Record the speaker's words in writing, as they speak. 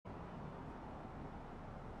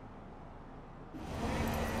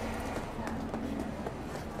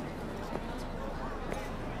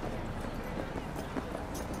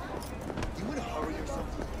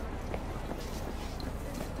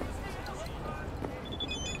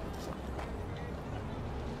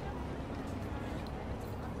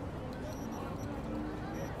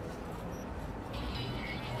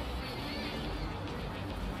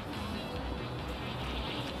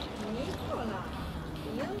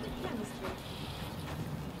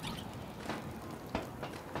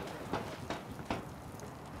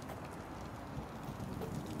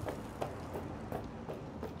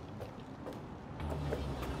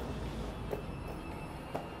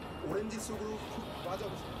오렌지 속으로 푹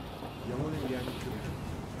빠져보세요. 영혼을 위한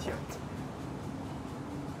교육, 디안트.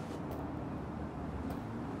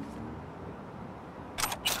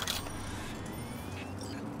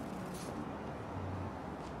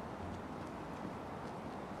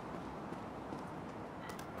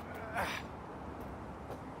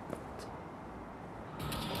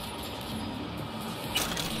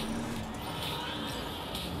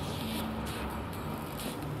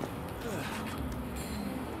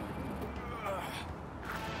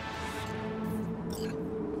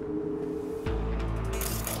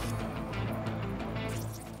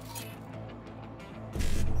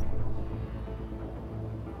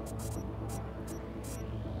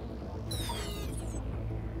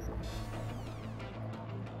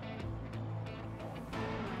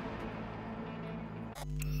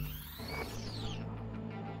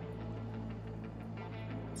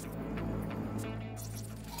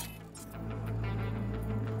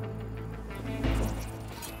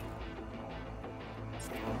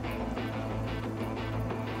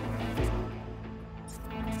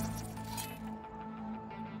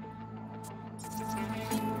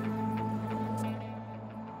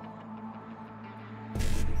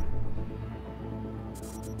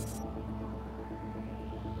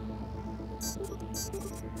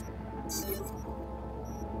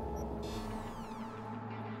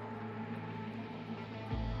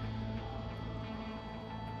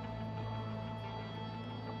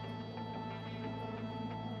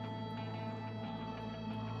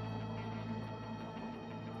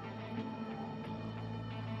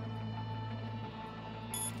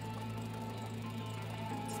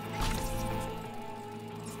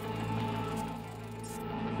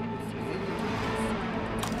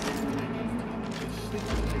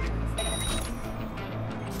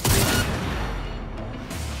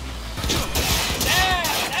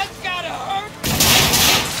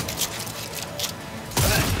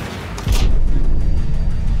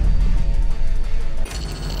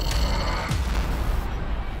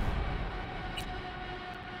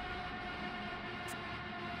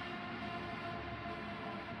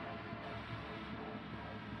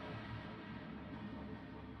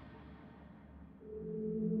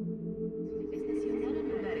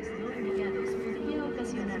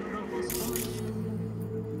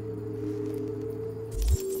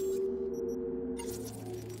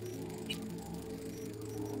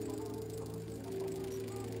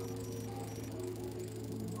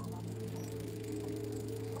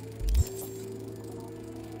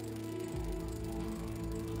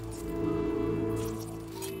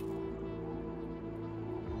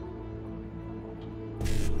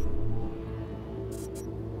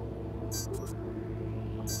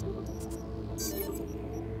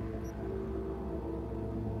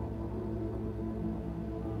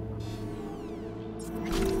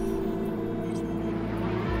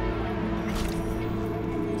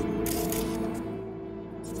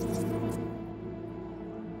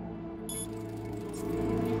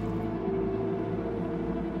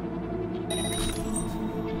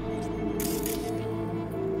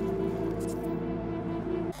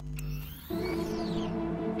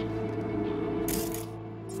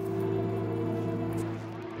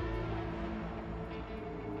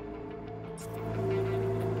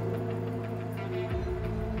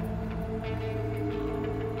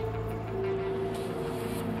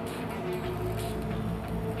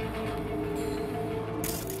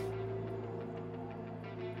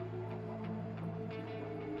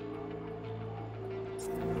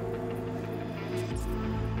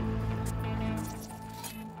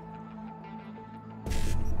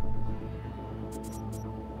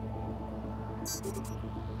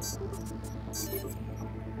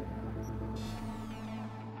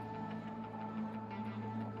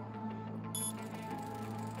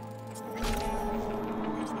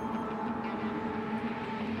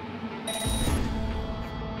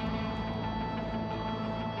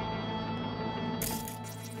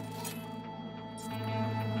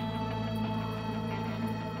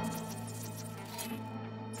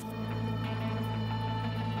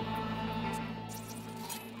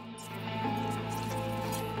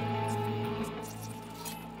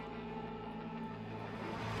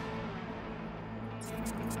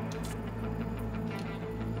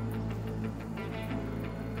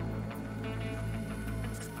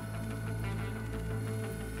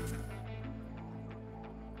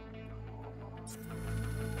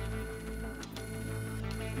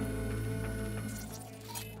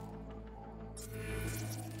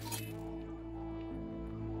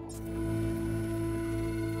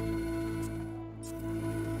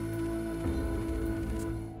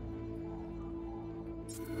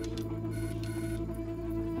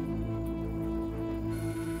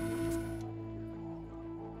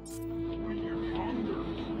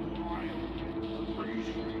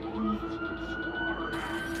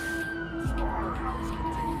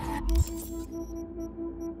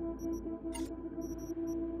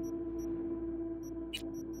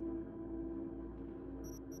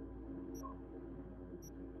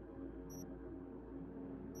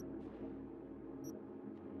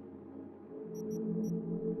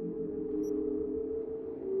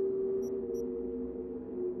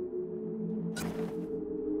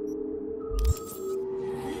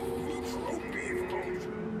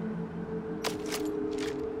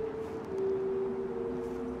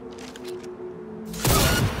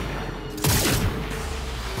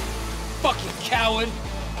 fucking coward!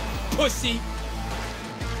 Pussy!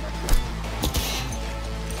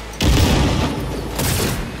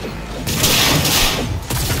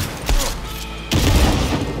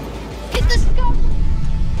 Hit the scope!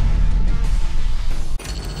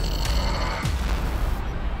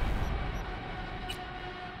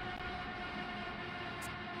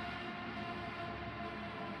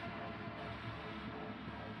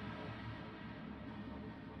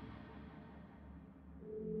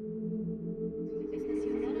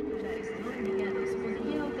 Estacionar en lugares no indicados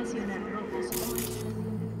podría ocasionar robos o...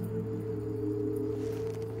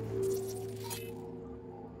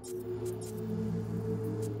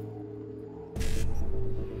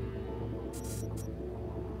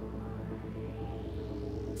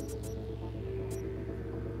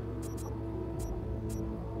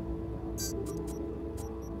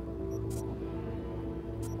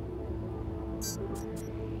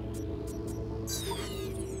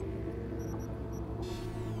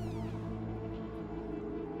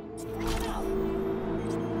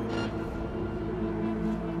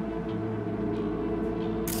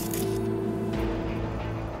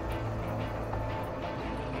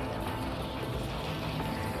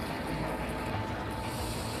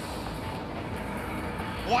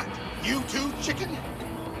 What? You too, chicken?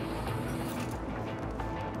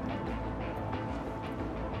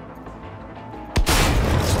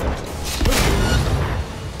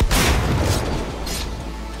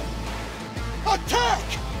 Attack!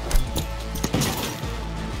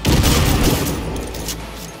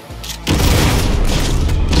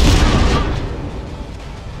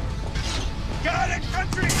 Got it,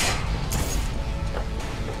 country!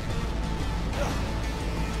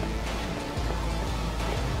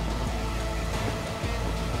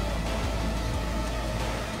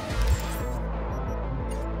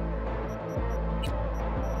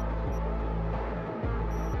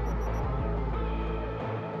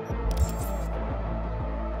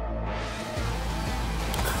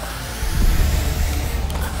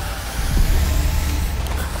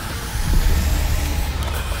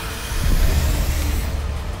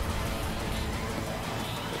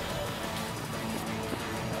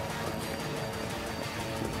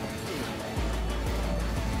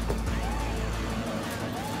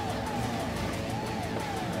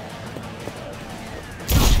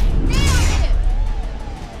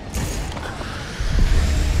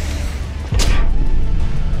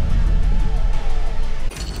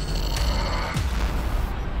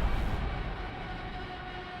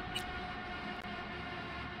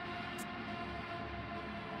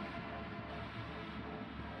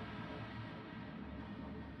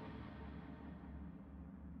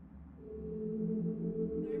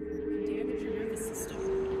 Damage your nervous system.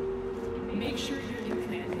 Make sure your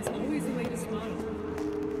implant is always the latest model.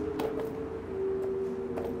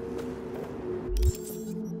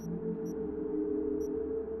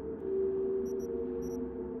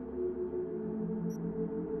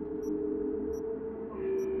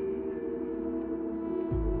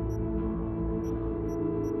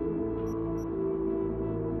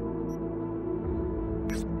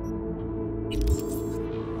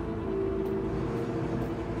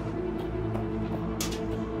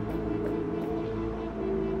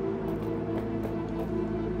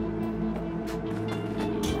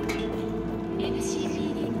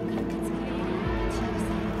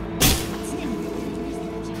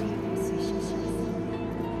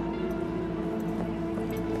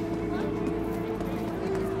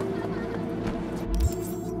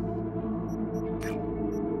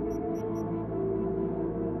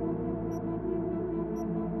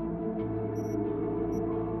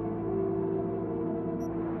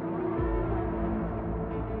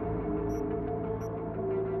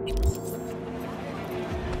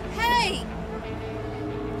 Hey!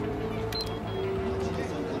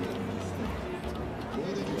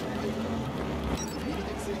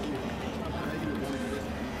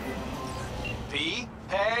 P?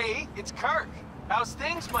 Hey, it's Kirk. How's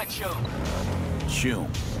things, my chum? Choom.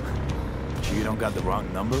 Sure you don't got the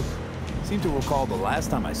wrong number? Seem to recall the last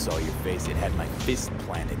time I saw your face, it had my fist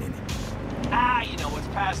planted in it. Ah, you know, what's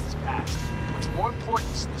past is past. What's more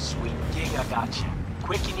important is the sweet gig I got you.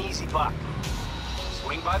 Quick and easy buck.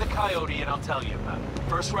 Swing by the Coyote and I'll tell you about it.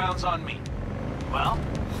 First round's on me. Well,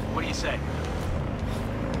 what do you say?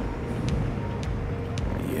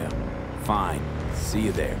 Yeah, fine. See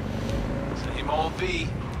you there. Same old V.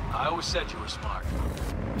 I always said you were smart.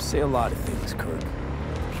 You say a lot of things, Kirk.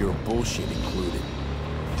 Pure bullshit included.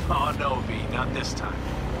 Oh, no, V, not this time.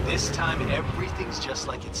 This time, everything's just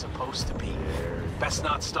like it's supposed to be. Best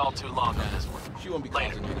not stall too long on this one. She won't be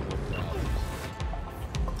Later. causing any more problems.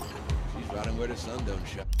 She's riding where the sun don't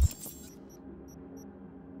shine.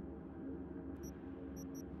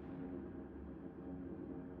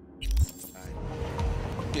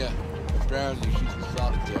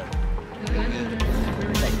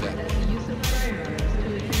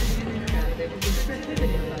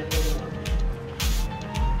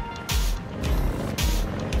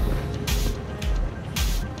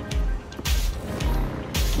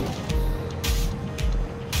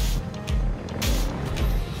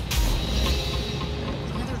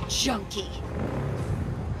 junkie.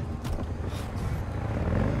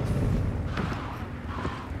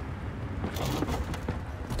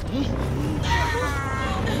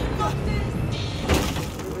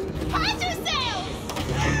 Hide yourselves!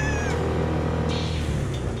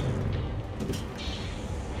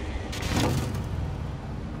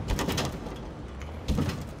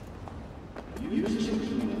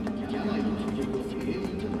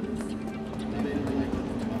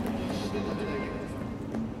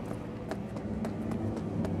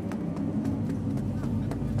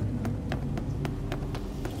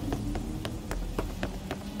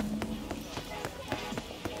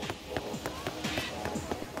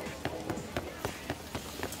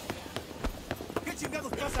 ¿Qué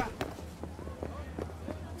chingados pasa?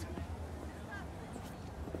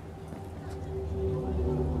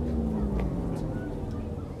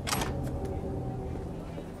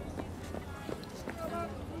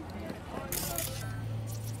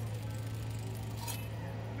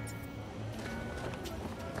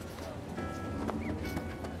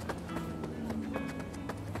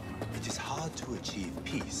 It is hard to achieve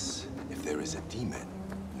peace if there is a demon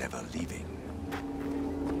never leaving.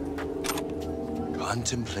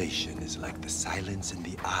 Contemplation is like the silence in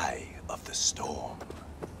the eye of the storm.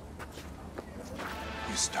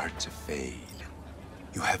 You start to fade.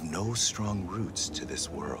 You have no strong roots to this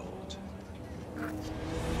world.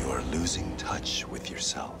 You are losing touch with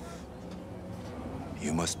yourself.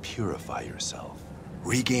 You must purify yourself.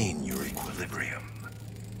 Regain your equilibrium.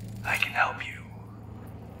 I can help you.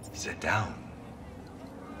 Sit down.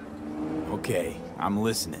 Okay, I'm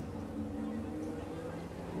listening.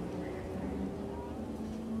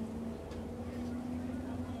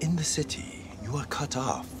 In the city, you are cut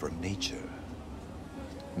off from nature.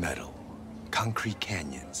 Metal, concrete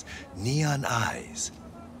canyons, neon eyes.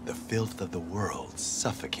 The filth of the world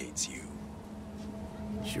suffocates you.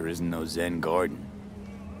 Sure isn't no Zen garden.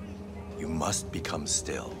 You must become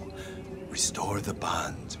still. Restore the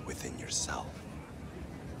bond within yourself.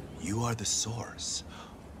 You are the source.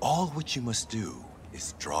 All which you must do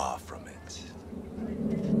is draw from it.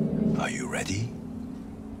 Are you ready?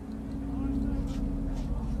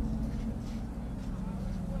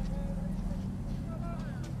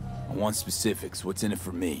 I want specifics. What's in it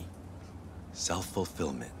for me?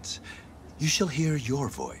 Self-fulfillment. You shall hear your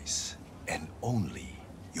voice, and only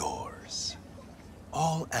yours.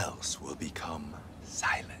 All else will become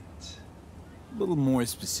silent. A little more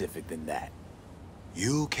specific than that.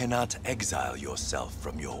 You cannot exile yourself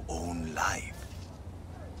from your own life.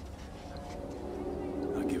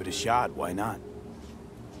 I'll give it a shot. Why not?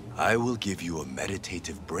 I will give you a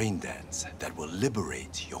meditative brain dance that will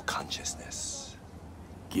liberate your consciousness.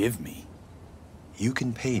 Give me. You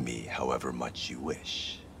can pay me however much you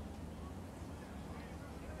wish.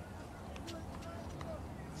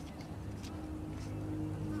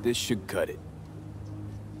 This should cut it.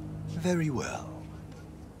 Very well.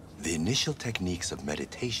 The initial techniques of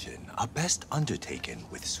meditation are best undertaken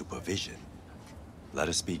with supervision. Let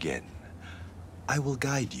us begin. I will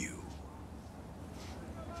guide you.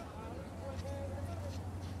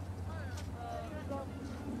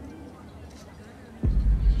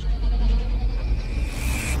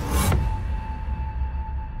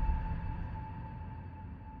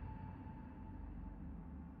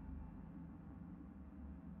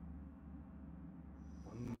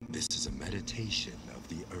 This is a meditation of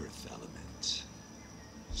the Earth element.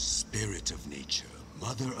 Spirit of nature,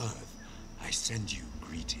 Mother Earth, I send you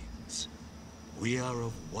greetings. We are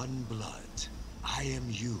of one blood. I am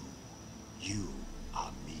you. You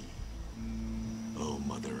are me. Oh,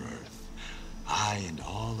 Mother Earth, I and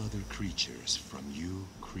all other creatures from you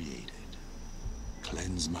created.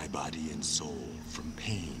 Cleanse my body and soul from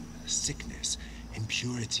pain, sickness,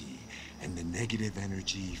 impurity, and the negative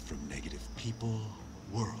energy from negative people,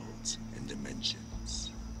 worlds, and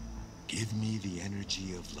dimensions. Give me the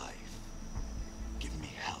energy of life. Give me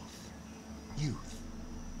health, youth,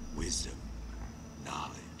 wisdom,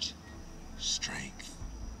 knowledge, strength,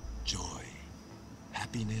 joy,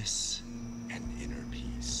 happiness, and inner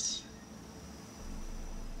peace.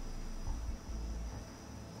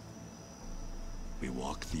 We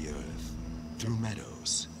walk the earth, through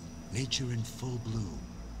meadows, nature in full bloom.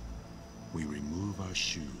 We remove our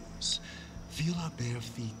shoes, feel our bare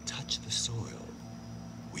feet touch the soil.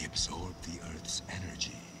 We absorb the earth's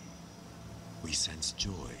energy. We sense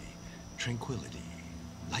joy, tranquility,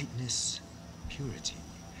 lightness, purity,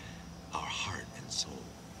 our heart and soul.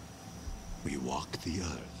 We walk the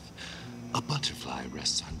earth. A butterfly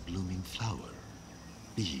rests on blooming flower.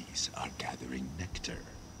 Bees are gathering nectar.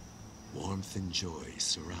 Warmth and joy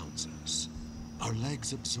surrounds us. Our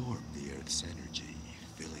legs absorb the earth's energy,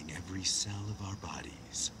 filling every cell of our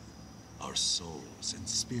bodies, our souls and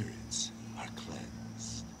spirits are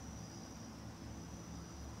cleansed.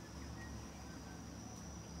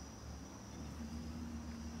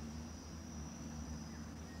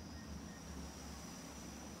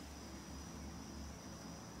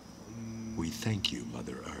 We thank you,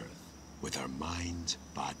 Mother Earth, with our mind,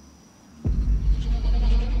 body.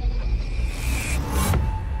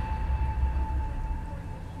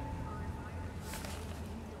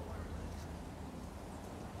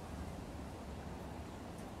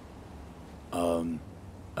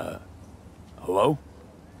 Hello?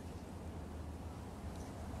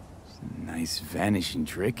 Nice vanishing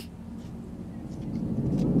trick.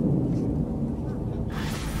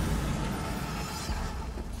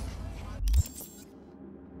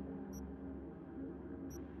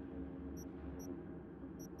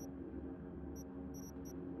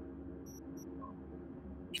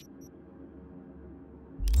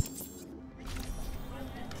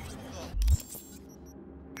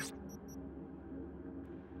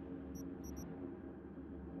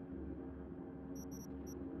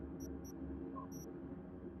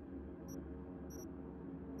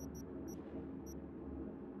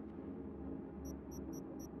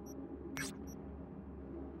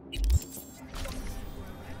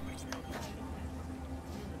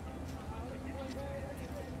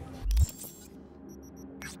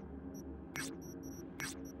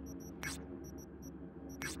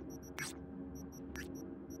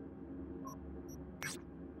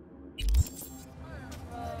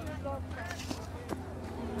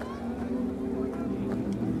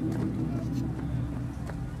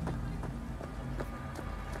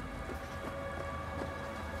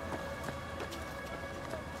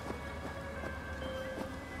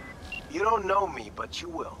 You don't know me, but you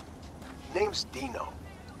will. Name's Dino.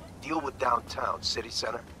 Deal with downtown, city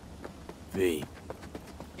center. V.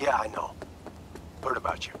 Yeah, I know. Heard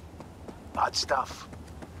about you. Odd stuff.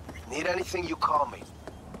 Need anything, you call me.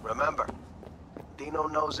 Remember, Dino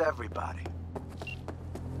knows everybody.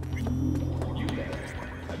 You guys,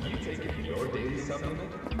 have you taken your daily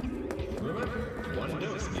supplement? Remember, one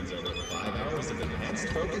dose means over 5 hours of enhanced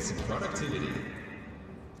focus and productivity.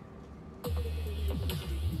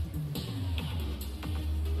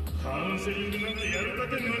 Counseling なんてやるだ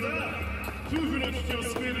け無駄。夫婦の危機を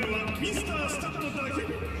救えるのはミスタースタッドだけ。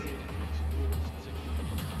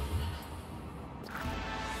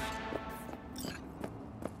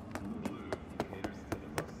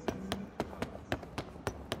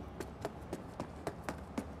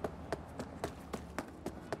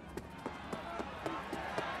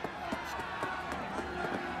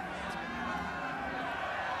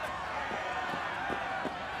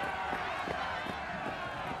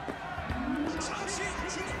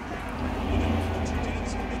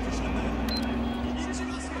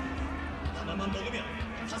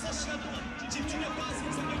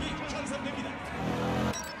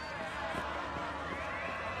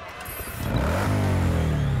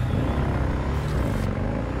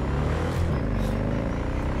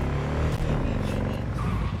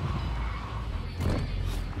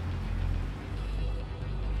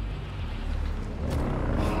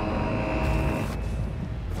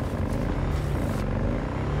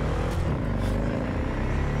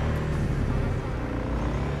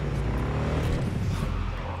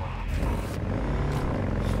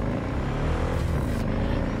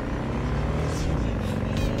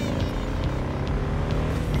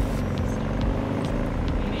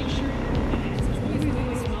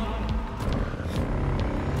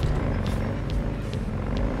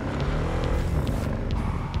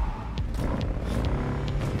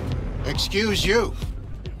Excuse you.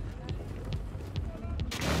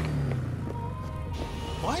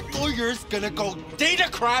 My lawyer's gonna go data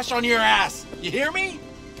crash on your ass. You hear me?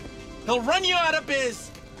 He'll run you out of biz.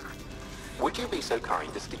 Would you be so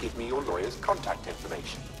kind as to give me your lawyer's contact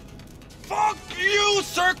information? Fuck you,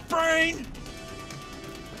 Cirque Brain!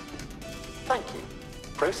 Thank you.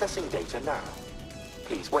 Processing data now.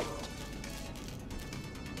 Please wait.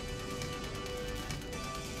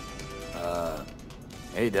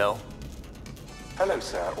 Hey, Del. Hello,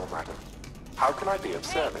 sir or madam. How can I be of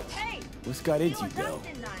service? What's got into you, Del?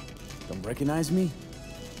 Don't recognize me?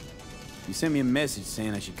 You sent me a message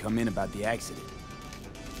saying I should come in about the accident.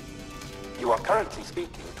 You are currently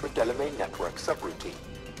speaking to a Delamain network subroutine.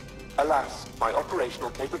 Alas, my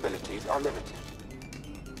operational capabilities are limited.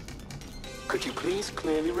 Could you please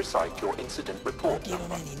clearly recite your incident report number? Give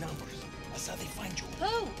them any numbers. That's how they find you.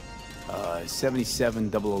 Who?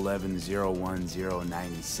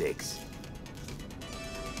 77-11-010-96.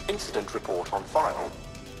 Incident report on file.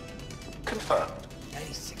 Confirmed.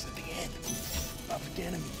 96 at the end. Public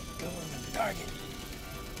enemy. Still on the target.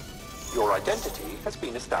 Your identity has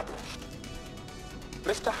been established.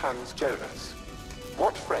 Mr. Hans Jonas,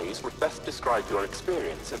 what phrase would best describe your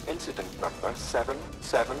experience of incident number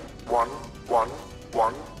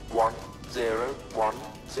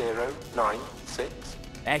 771111101096?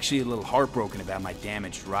 Actually a little heartbroken about my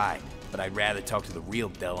damaged ride, but I'd rather talk to the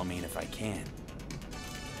real Delamain if I can.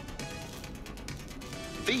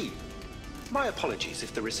 V, my apologies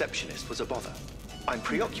if the receptionist was a bother. I'm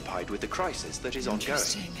preoccupied with the crisis that is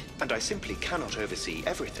ongoing, and I simply cannot oversee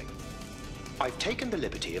everything. I've taken the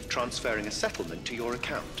liberty of transferring a settlement to your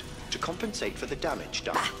account to compensate for the damage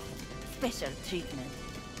done. Special treatment.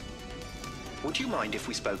 Would you mind if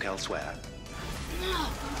we spoke elsewhere? No.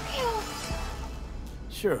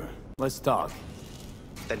 Sure, let's talk.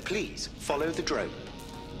 Then please, follow the drone.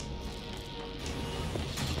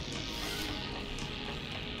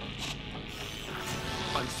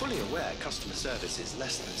 I'm fully aware customer service is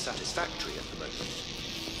less than satisfactory at the moment.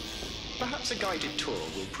 Perhaps a guided tour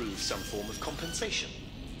will prove some form of compensation.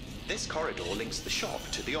 This corridor links the shop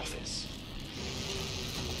to the office.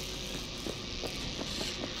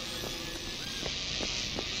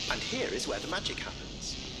 And here is where the magic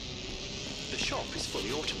happens. The shop is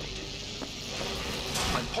fully automated.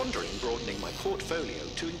 I'm pondering broadening my portfolio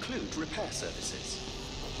to include repair services.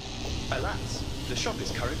 Alas, the shop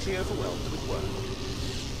is currently overwhelmed with work.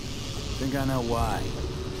 Think I know why.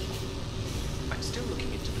 I'm still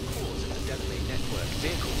looking into the cause of the Delamain network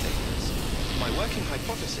vehicle failures. My working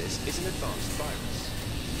hypothesis is an advanced virus.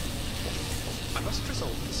 I must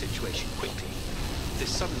resolve the situation quickly.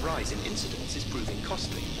 This sudden rise in incidents is proving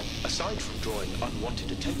costly, aside from drawing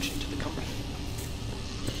unwanted attention to the company.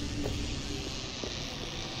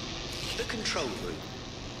 The control room.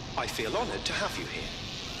 I feel honored to have you here.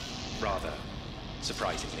 Rather,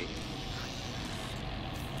 surprisingly.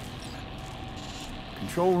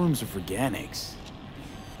 Control rooms are for Ganics.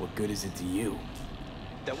 What good is it to you?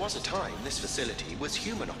 There was a time this facility was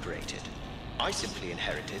human-operated. I simply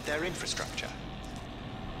inherited their infrastructure.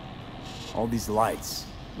 All these lights,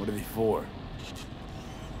 what are they for?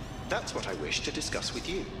 That's what I wish to discuss with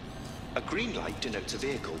you. A green light denotes a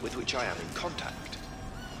vehicle with which I am in contact.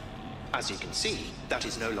 As you can see, that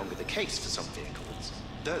is no longer the case for some vehicles.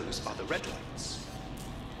 Those are the red lights.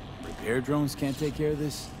 Repair drones can't take care of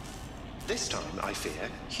this? This time, I fear,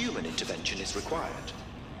 human intervention is required.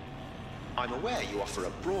 I'm aware you offer a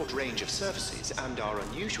broad range of services and are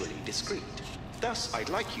unusually discreet. Thus, I'd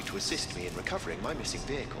like you to assist me in recovering my missing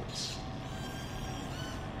vehicles.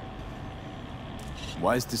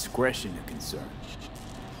 Why is discretion a concern?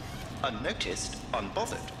 Unnoticed,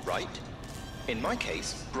 unbothered, right? In my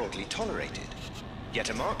case, broadly tolerated.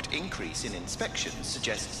 Yet a marked increase in inspections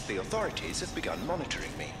suggests the authorities have begun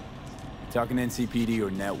monitoring me. Talking NCPD or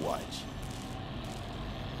Netwatch?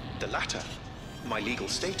 The latter. My legal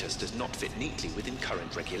status does not fit neatly within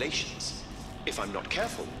current regulations. If I'm not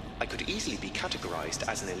careful, I could easily be categorized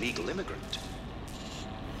as an illegal immigrant.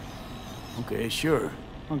 Okay, sure.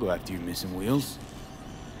 I'll go after your missing wheels.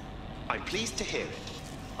 I'm pleased to hear it.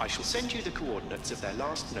 I shall send you the coordinates of their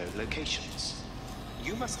last known locations.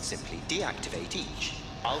 You must simply deactivate each.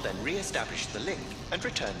 I'll then re-establish the link and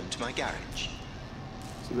return them to my garage.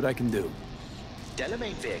 See what I can do.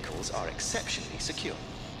 Delamain vehicles are exceptionally secure.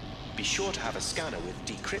 Be sure to have a scanner with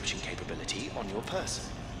decryption capability on your person.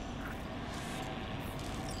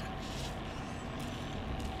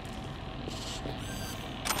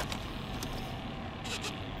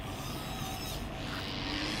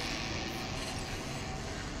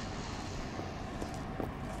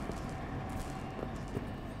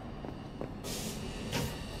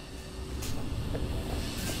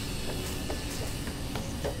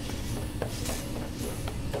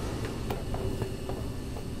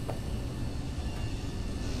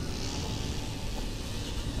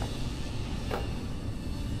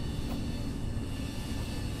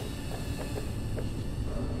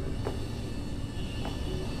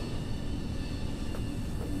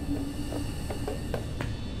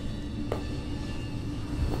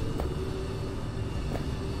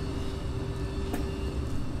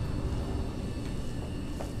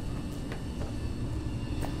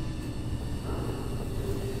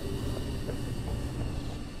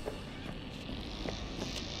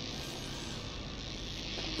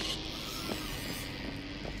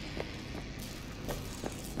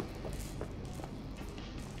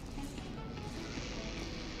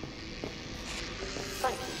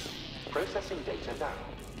 Thank you. Processing data now.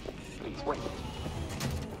 Please wait.